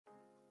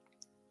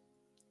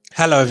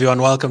Hello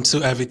everyone, welcome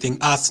to Everything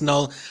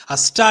Arsenal. The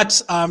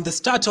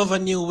start of a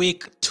new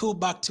week, two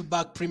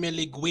back-to-back Premier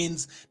League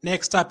wins.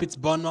 Next up it's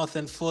Bournemouth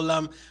and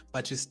Fulham,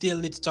 but we still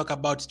need to talk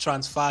about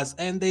transfers,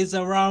 and there's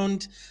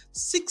around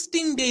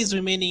 16 days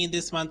remaining in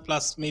this month,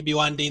 plus maybe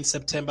one day in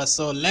September,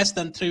 so less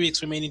than 3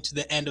 weeks remaining to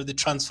the end of the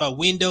transfer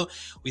window.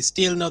 We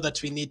still know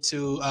that we need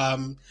to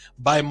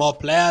buy more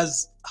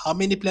players. How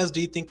many players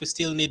do you think we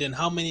still need, and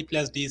how many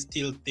players do you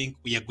still think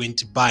we are going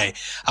to buy?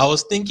 I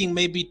was thinking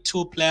maybe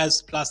 2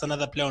 players plus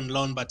another player on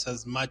loan, but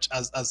as much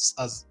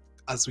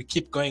as we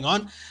keep going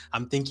on,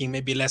 I'm thinking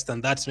maybe less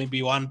than that,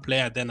 maybe 1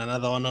 player, then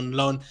another one on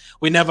loan.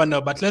 We never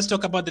know. But let's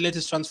talk about the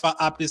latest transfer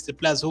updates, the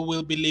players who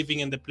will be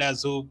leaving and the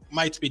players who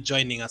might be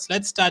joining us.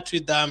 Let's start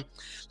with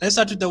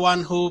the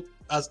one who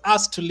has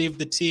asked to leave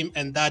the team,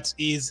 and that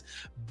is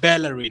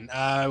Bellerin.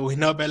 We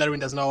know Bellerin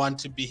does not want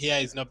to be here.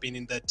 He's not been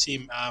in the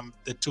team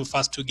the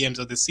first two games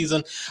of the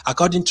season.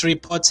 According to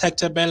reports,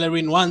 Hector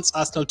Bellerin wants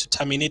Arsenal to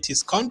terminate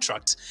his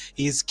contract.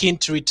 He is keen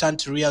to return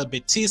to Real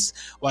Betis,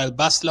 while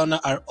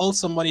Barcelona are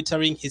also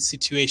monitoring his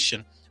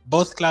situation.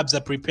 Both clubs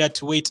are prepared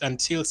to wait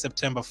until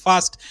September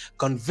 1st,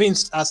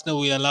 convinced Arsenal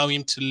will allow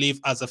him to leave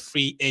as a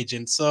free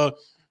agent. So,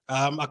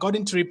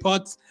 according to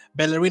reports,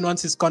 Bellerin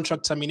wants his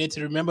contract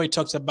terminated. Remember, he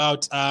talked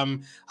about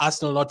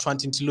Arsenal not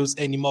wanting to lose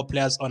any more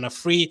players on a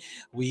free.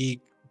 We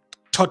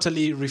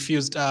totally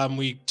refused.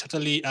 We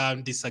totally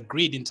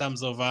disagreed in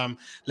terms of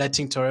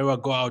letting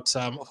Torreira go out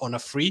on a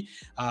free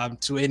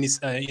to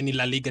any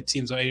La Liga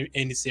teams or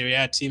any Serie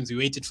A teams. We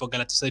waited for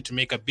Galatasaray to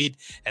make a bid,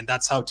 and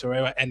that's how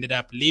Torreira ended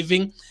up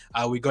leaving.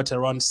 We got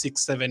around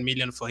 6-7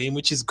 million for him,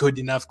 which is good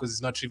enough because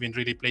he's not even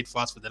really played for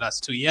us for the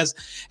last 2 years.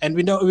 And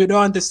we don't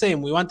want the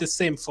same. We want the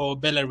same for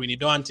Bellerin. We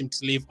don't want him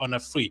to leave on a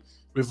free.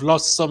 We've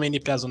lost so many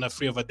players on a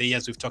free over the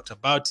years. We've talked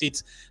about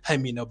it. I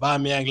mean,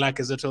 Aubameyang,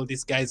 Lacazette, all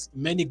these guys,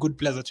 many good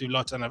players that we've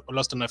lost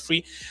on a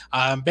free.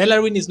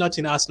 Bellerin is not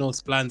in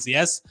Arsenal's plans,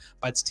 yes,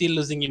 but still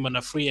losing him on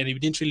a free, and we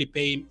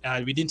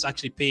didn't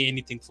actually pay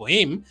anything for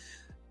him.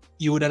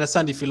 You would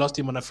understand if you lost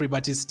him on a free,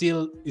 but he's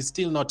still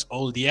not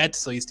old yet,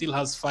 so he still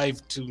has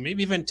 5 to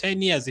maybe even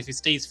 10 years if he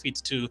stays fit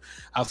to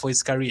for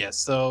his career.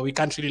 So we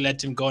can't really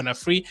let him go on a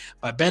free.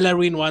 But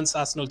Bellerin wants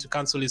Arsenal to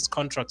cancel his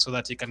contract so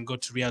that he can go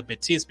to Real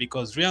Betis,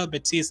 because Real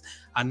Betis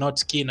are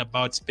not keen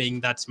about paying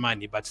that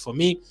money. But for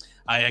me,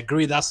 I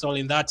agree with Arsenal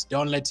in that.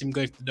 Don't let him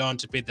go if they don't want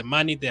to pay the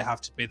money. They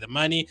have to pay the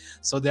money.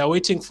 So they are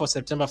waiting for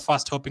September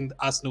 1st, hoping that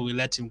Arsenal will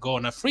let him go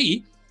on a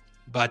free.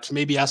 But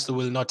maybe Arsenal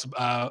will not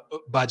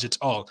budge at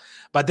all.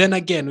 But then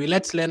again, we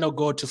let Leno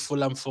go to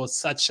Fulham for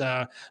such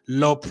a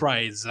low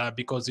price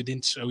because we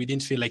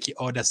didn't feel like he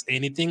owed us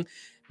anything.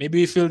 Maybe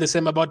we feel the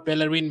same about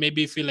Bellerin.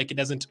 Maybe we feel like he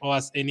doesn't owe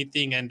us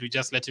anything, and we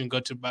just let him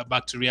go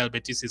back to Real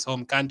Betis, his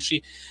home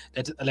country.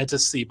 Let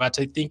us see. But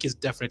I think he's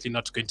definitely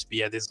not going to be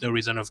here. There's no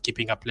reason of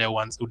keeping a player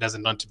who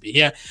doesn't want to be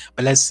here.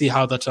 But let's see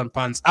how that one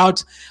pans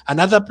out.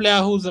 Another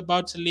player who's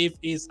about to leave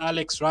is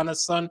Alex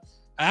Ranason.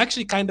 I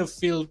actually kind of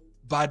feel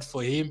bad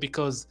for him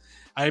because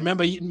I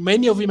remember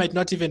many of you might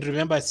not even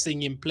remember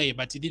seeing him play,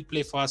 but he did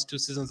play for us 2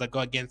 seasons ago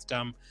against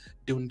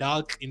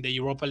Dundalk in the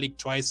Europa League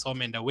twice,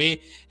 home and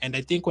away. And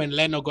I think when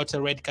Leno got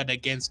a red card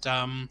against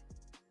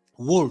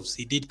Wolves,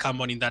 he did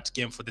come on in that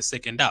game for the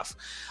second half.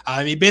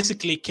 He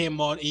basically came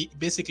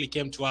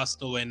to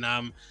Arsenal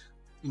when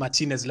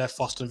Martinez left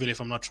for Aston Villa, if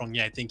I'm not wrong.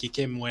 Yeah, I think he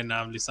came when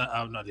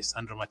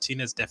Lisandro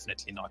Martinez,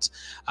 definitely not.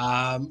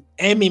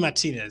 Emi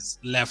Martinez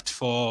left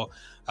for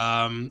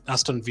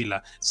Aston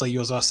Villa, so he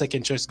was our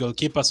second choice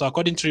goalkeeper. So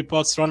according to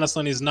reports,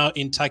 Ranason is now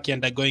in Turkey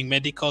undergoing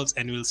medicals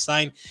and will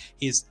sign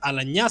his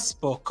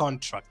Alanyaspor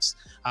contract.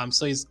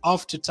 So he's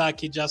off to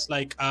Turkey, just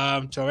like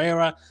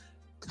Torreira.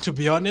 To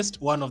be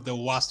honest, one of the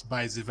worst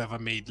buys we've ever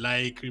made.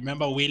 Like,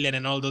 remember Willian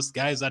and all those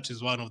guys? That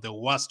is one of the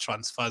worst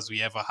transfers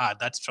we ever had.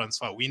 That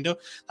transfer window,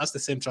 that's the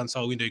same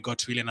transfer window you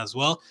got Willian as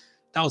well.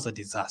 That was a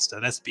disaster.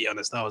 Let's be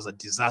honest. That was a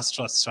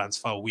disastrous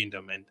transfer window,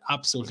 man.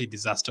 Absolutely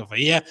disaster over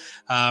here.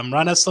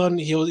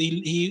 Ranason,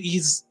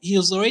 he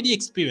was already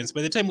experienced.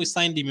 By the time we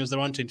signed him, he was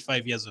around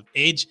 25 years of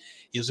age.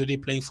 He was already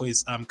playing for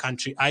his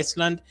country,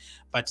 Iceland,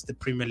 but the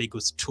Premier League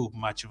was too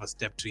much of a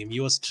step to him. He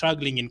was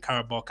struggling in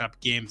Carabao Cup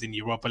games, in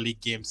Europa League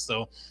games.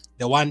 So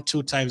the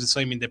 1-2 times we saw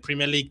him in the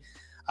Premier League,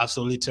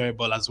 absolutely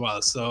terrible as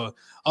well. So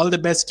all the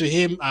best to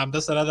him.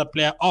 That's another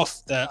player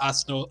off the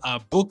Arsenal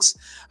books.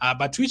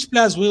 But which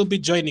players will be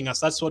joining us?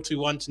 That's what we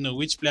want to know.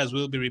 Which players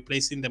will be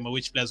replacing them, or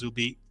which players will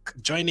be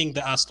joining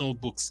the Arsenal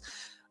books?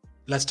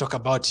 Let's talk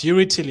about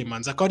Yeremi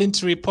Tielemans. According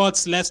to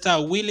reports, Leicester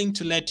are willing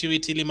to let Yeremi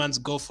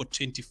Tielemans go for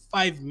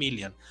 25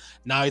 million.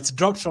 Now it's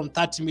dropped from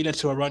 30 million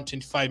to around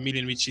 25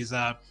 million, which is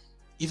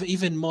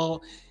even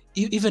more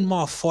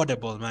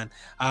affordable, man.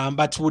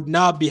 But would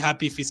now be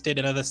happy if he stayed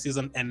another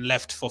season and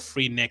left for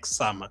free next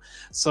summer.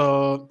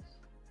 So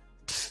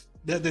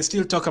they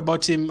still talk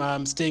about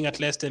him staying at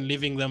Leicester and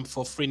leaving them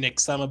for free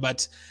next summer.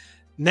 But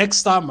next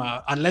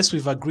summer, unless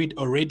we've agreed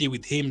already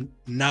with him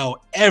now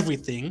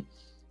everything,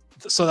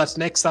 so that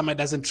next summer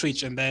doesn't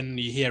reach, and then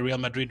you hear Real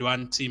Madrid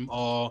want him,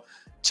 or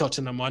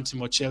Tottenham want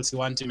him or Chelsea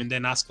want him, and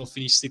then Arsenal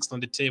finish 6th on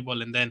the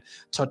table, and then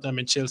Tottenham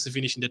and Chelsea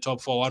finish in the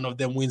top 4. One of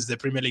them wins the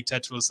Premier League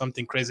title or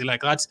something crazy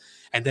like that,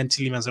 and then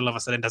Tielemans all of a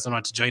sudden doesn't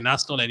want to join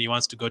Arsenal and he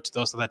wants to go to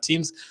those other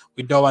teams.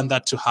 We don't want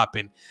that to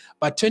happen.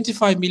 But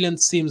 25 million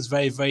seems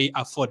very, very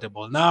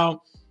affordable.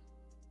 Now,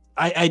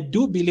 I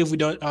do believe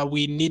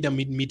we need a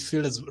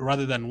midfielders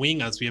rather than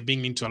wingers. We are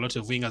being into a lot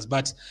of wingers.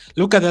 But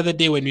look at the other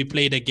day when we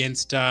played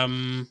against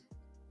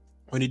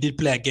when we did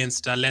play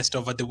against Leicester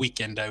over the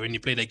weekend, when we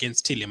played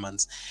against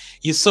Tielemans.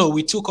 You saw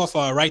we took off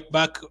our right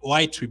back,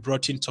 White, we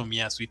brought in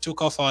Tomias. We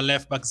took off our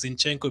left back,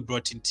 Zinchenko, we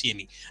brought in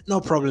Tierney. No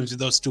problems with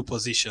those two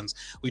positions.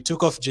 We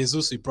took off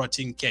Jesus, we brought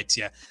in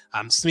Ketia.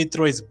 Smith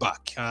Rowe is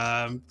back.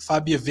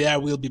 Fabio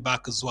Vieira will be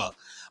back as well.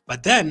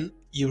 But then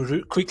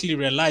you quickly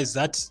realize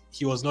that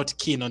he was not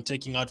keen on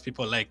taking out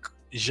people like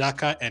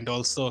Xhaka and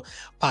also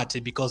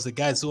Partey, because the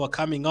guys who are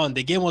coming on,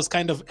 the game was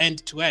kind of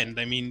end-to-end.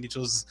 I mean, it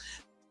was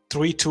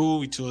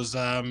 3-2, it was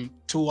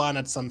 2-1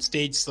 at some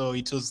stage, so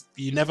it was,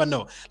 you never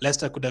know.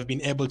 Leicester could have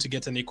been able to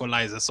get an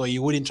equalizer, so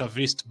you wouldn't have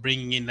risked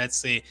bringing in, let's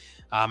say,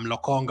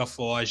 Lokonga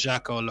for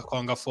Xhaka or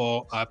Lokonga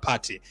for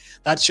Partey.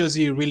 That shows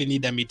you really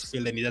need a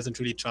midfield, and he doesn't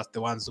really trust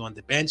the ones who are on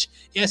the bench.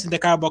 Yes, in the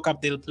Carabao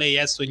Cup they'll play.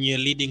 Yes, when you're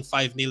leading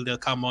 5-0 they'll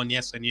come on.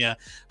 Yes, when you're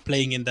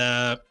playing in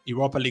the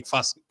Europa League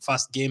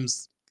fast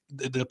games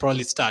they'll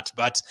probably start.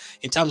 But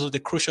in terms of the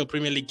crucial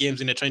Premier League games,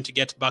 when they're trying to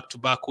get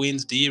back-to-back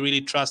wins, do you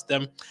really trust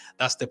them?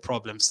 That's the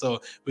problem.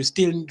 So we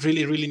still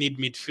really need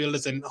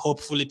midfielders, and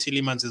hopefully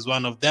Tielemans is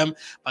one of them.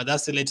 But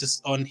that's the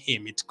latest on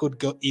him. It could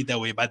go either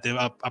way, but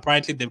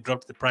apparently they've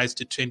dropped the price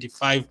to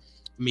 25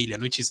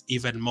 million, which is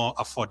even more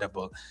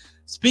affordable.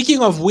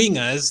 Speaking of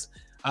wingers,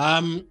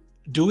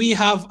 do we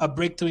have a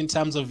breakthrough in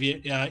terms of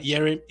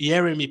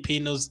Yeremi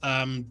Pino's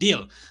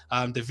deal,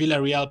 the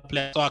Villarreal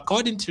player? So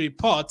according to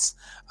reports,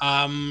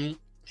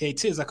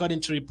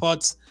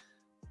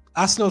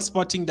 Arsenal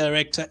sporting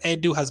director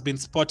Edu has been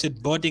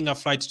spotted boarding a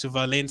flight to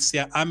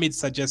Valencia amid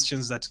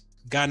suggestions that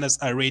Gunners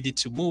are ready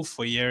to move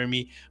for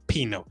Yeremi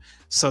Pino.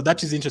 So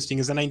that is interesting.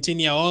 He's a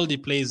 19-year-old. He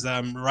plays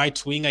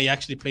right winger. He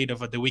actually played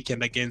over the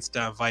weekend against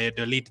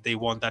Valladolid. They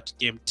won that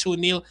game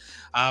 2-0.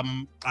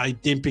 I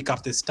didn't pick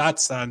up the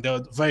stats, and they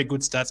were very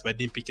good stats, but I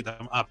didn't pick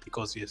them up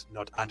because we're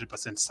not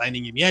 100%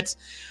 signing him yet.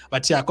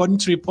 But yeah, according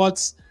to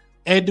reports,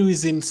 Edu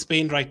is in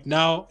Spain right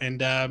now,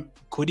 and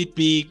could it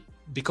be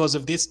because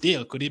of this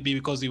deal? Could it be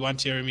because we want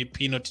Yeremi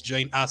Pino to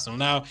join Arsenal?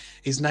 Now,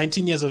 he's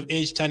 19 years of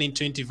age, turning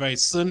 20 very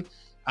soon.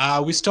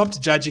 We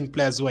stopped judging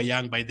players who are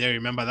young by there.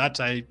 Remember that?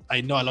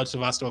 I know a lot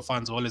of Arsenal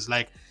fans are always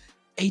like,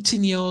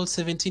 18-year-old,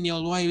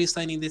 17-year-old, why are we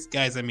signing these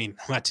guys? I mean,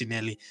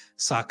 Martinelli,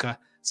 Saka,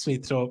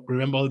 Smith Rowe,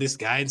 remember all these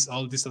guys,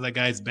 all these other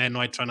guys, Ben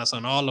White,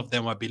 Tranason, all of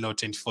them are below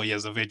 24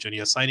 years of age when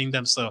you're signing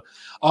them. So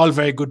all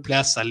very good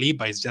players.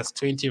 Saliba is just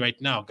 20 right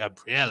now.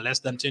 Gabriel, less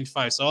than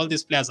 25. So all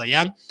these players are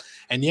young,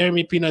 and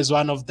Yeremi Pino is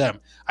one of them.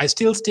 I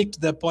still stick to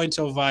the point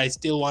of I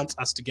still want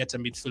us to get a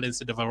midfielder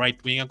instead of a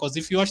right winger, because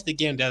if you watch the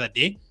game the other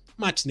day,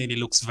 Martinelli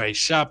looks very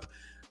sharp.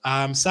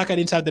 Saka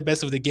didn't have the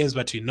best of the games,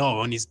 but you know,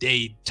 on his day,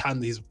 he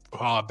turned his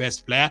our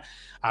best player.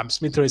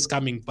 Smith Rowe is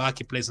coming back.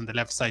 He plays on the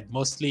left side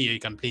mostly. You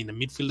can play in the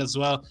midfield as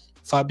well.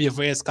 Fabio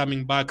Vieira is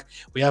coming back.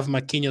 We have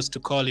Marquinhos to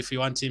call if we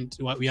want him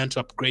to. We want to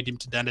upgrade him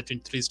to the under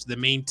 23s to the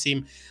main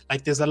team.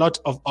 Like, there's a lot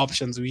of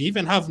options. We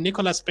even have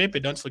Nicolas Pepe.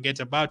 Don't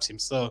forget about him.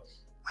 So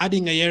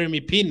adding a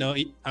Yeremi Pino,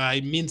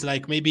 it means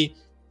like maybe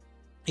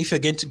if you're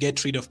going to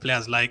get rid of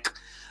players like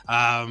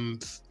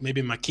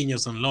maybe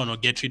Marquinhos on loan or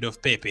get rid of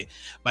Pepe.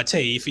 But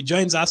hey, if he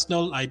joins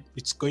Arsenal,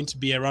 it's going to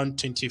be around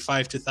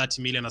 25 to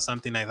 30 million or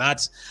something like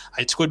that.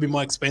 It could be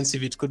more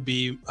expensive, it could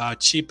be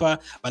cheaper,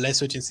 but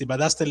let's wait and see. But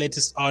that's the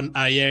latest on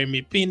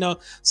Yeremi Pino.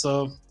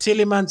 So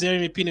Tielemans,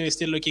 Yeremi Pino is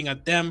still looking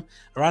at them.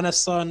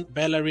 Ranason,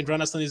 Bellerin.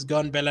 Ranason is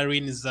gone.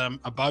 Bellerin is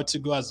about to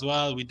go as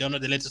well. We don't know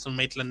the latest on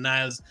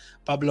Maitland-Niles.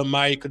 Pablo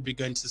Mari could be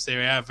going to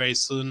Serie A very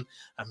soon.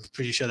 I'm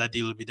pretty sure that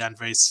deal will be done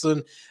very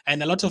soon.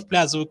 And a lot of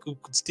players who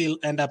could still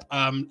end up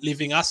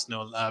leaving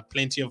Arsenal,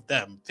 plenty of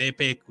them.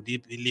 Pepe could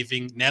be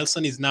leaving.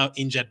 Nelson is now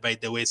injured, by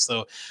the way,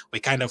 so we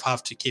kind of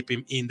have to keep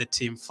him in the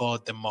team for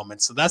the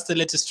moment. So that's the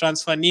latest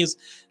transfer news.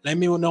 Let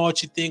me know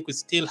what you think. We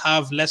still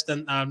have less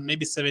than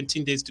maybe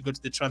 17 days to go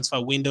to the transfer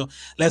window.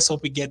 Let's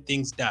hope we get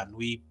things done.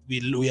 We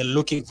are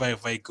looking very,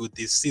 very good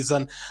this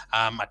season.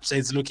 Arteta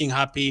is looking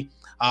happy.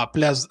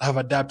 Players have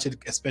adapted,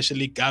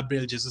 especially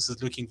Gabriel Jesus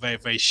is looking very,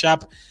 very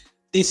sharp.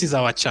 This is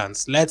our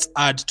chance. Let's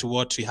add to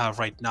what we have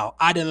right now.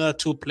 Add another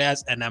 2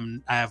 players,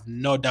 and I have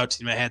no doubt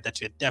in my head that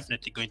we're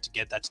definitely going to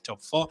get that top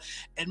 4,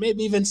 and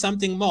maybe even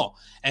something more.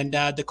 And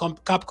the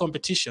cup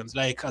competitions,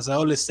 like as I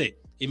always say,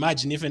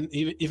 imagine even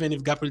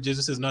if Gabriel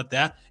Jesus is not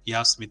there, you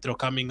have Smith Rowe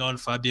coming on,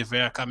 Fabio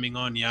Vieira coming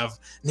on, you have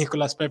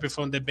Nicolas Pepe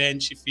from the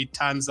bench. If he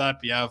turns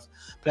up, you have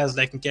players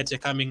like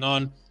Nketiah coming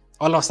on.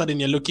 All of a sudden,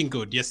 you're looking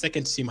good. Your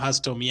second team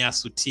has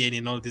Tomiyasu, Tierney,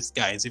 and all these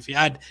guys. If you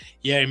add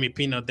Yeremi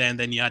Pino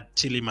then you add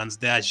Tielemans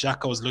there.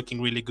 Xhaka was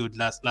looking really good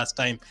last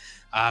time.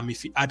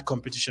 If you add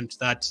competition to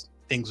that,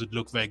 things would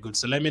look very good.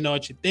 So let me know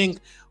what you think.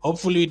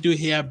 Hopefully we do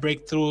hear a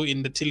breakthrough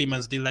in the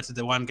Tielemans deal. That is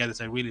the one guy that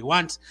I really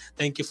want.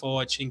 Thank you for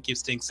watching. Keep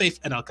staying safe,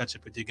 and I'll catch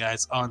up with you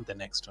guys on the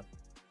next one.